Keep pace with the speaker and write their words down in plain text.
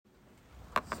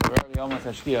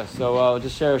So I'll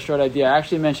just share a short idea. I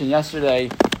actually mentioned yesterday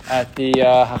at the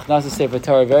Hachnasa Sefer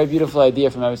Torah, a very beautiful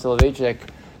idea from Rabbi Soloveitchik.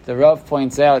 The Rav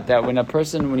points out that when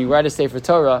you write a Sefer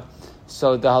Torah,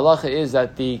 so the halacha is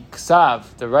that the ksav,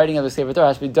 the writing of the Sefer Torah,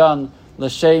 has to be done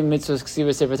l'shem mitzvahs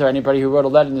ksiva Sefer Torah. Anybody who wrote a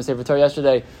letter in the Sefer Torah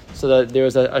yesterday, so that there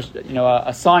was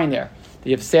a sign there that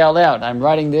you have to say out loud, I'm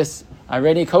writing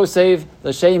kosev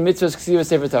l'shem mitzvahs ksiva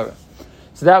Sefer Torah.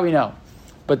 So that we know.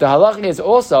 But the halacha is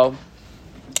also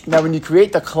that when you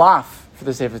create the klaf for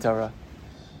the Sefer Torah,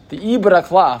 the ibra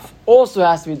klaf also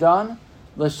has to be done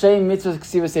l'shem mitzvahs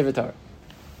ksiva Sefer Torah.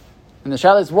 And the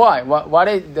shaila is why? Why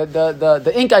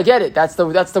the ink? I get it. That's the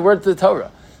word to the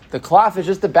Torah. The klaf is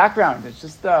just the background. It's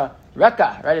just the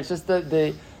reka, right? It's just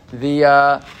the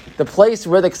place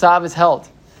where the ksav is held.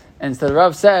 And so the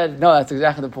Rav said, no, that's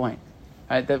exactly the point.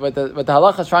 Right? What the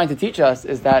halacha is trying to teach us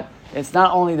is that it's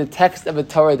not only the text of the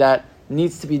Torah that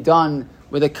needs to be done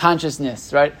with a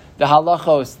consciousness, right? The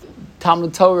halachos,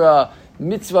 Talmud Torah,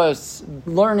 mitzvahs,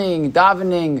 learning,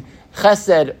 davening,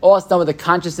 chesed, all it's done with the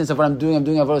consciousness of what I'm doing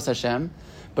avodas Hashem.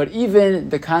 But even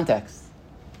the context,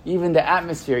 even the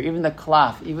atmosphere, even the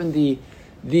klaf, even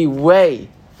the way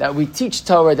that we teach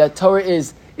Torah, that Torah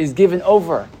is given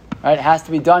over, right? It has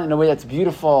to be done in a way that's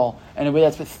beautiful, in a way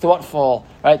that's thoughtful,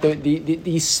 right?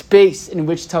 The space in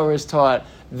which Torah is taught,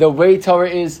 the way Torah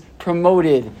is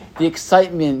promoted, the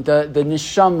excitement, the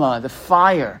neshama, the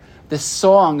fire, the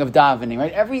song of davening,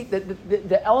 right?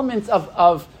 The elements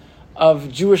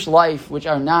of Jewish life which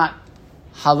are not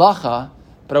halacha,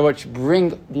 but which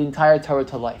bring the entire Torah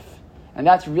to life. And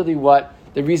that's really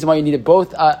the reason why you needed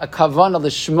both a kavanah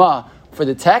l'shma for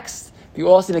the text, but you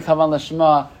also need a kavanah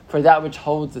l'shma for that which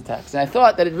holds the text. And I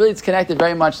thought that it really is connected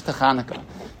very much to Chanukah.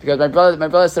 Because my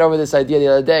brother said over this idea the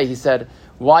other day, he said,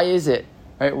 why is it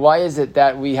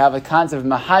that we have a concept of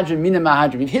Mehadrin, mina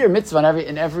Mehadrin? You hear mitzvah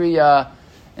in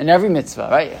every mitzvah,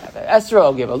 right? Esra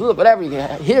will give a little, whatever.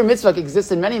 Here mitzvah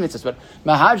exists in many mitzvahs, but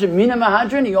Mehadrin, mina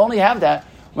Mehadrin, you only have that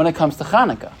when it comes to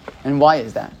Chanukah. And why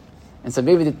is that? And so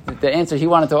maybe the answer he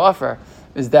wanted to offer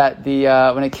is that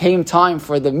when it came time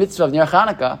for the mitzvah of Ner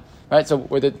Chanukah, right? So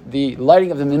where the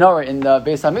lighting of the menorah in the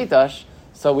Beis HaMikdash,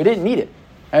 so we didn't need it,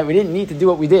 right? We didn't need to do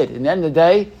what we did. In the end of the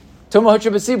day, Tumah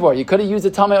Hutra B'Tzibor, you could have used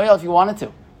the tamei oil if you wanted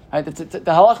to. Right? The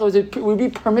halacha would be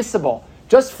permissible,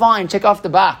 just fine. Check off the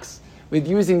box with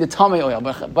using the tamei oil.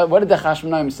 But what did the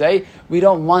Chashmonaim say? We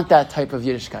don't want that type of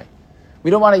Yiddishkeit.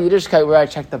 We don't want a Yiddishkeit where I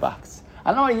check the box.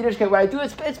 I don't want a Yiddishkeit where I do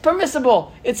it. It's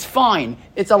permissible. It's fine.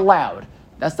 It's allowed.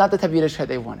 That's not the type of Yiddishkeit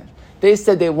they wanted. They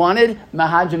said they wanted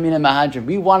Mehadrin mina Mehadrin.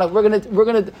 We're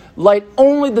gonna light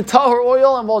only the tahor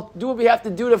oil, and we'll do what we have to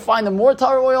do to find the more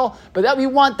tahor oil. But that we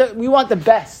want the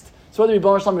best. So what did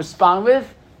Rebbeinu Shalom respond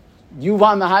with? You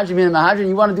want Mehadrin mina Mehadrin.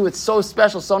 You want to do it so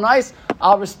special, so nice.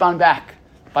 I'll respond back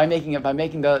by making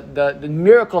the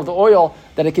miracle of the oil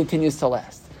that it continues to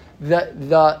last.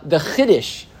 The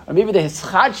chiddush, or maybe the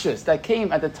hischadshus that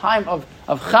came at the time of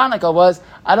Chanukah was,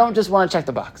 I don't just want to check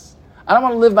the box. I don't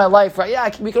want to live my life right. Yeah,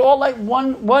 we could all light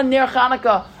one Ner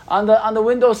Chanukah on the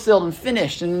windowsill and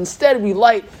finish. And instead we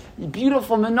light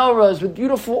beautiful menorahs with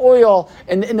beautiful oil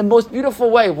in the most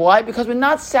beautiful way. Why? Because we're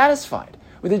not satisfied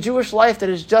with a Jewish life that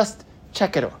is just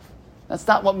check it off. That's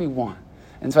not what we want.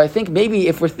 And so I think maybe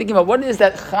if we're thinking about what it is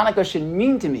that Chanukah should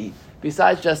mean to me,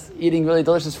 besides just eating really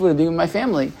delicious food and being with my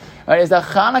family, right, is that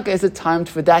Chanukah is a time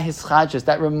for that hischadshus,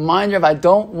 that reminder of I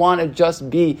don't want to just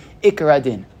be Ikar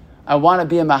Adin. I want to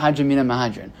be a Mehadrin mina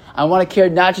Mehadrin. I want to care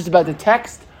not just about the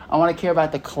text, I want to care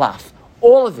about the klaf.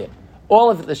 All of it,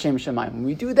 l'shem shamayim. When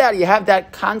we do that, you have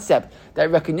that concept,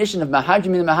 that recognition of Mehadrin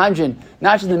mina Mehadrin,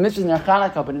 not just in the mitzvahs in our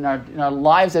Chanukah, but in our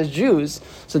lives as Jews.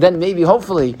 So then maybe,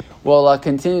 hopefully, we'll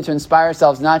continue to inspire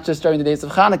ourselves, not just during the days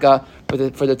of Chanukah,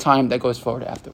 but for the time that goes forward after.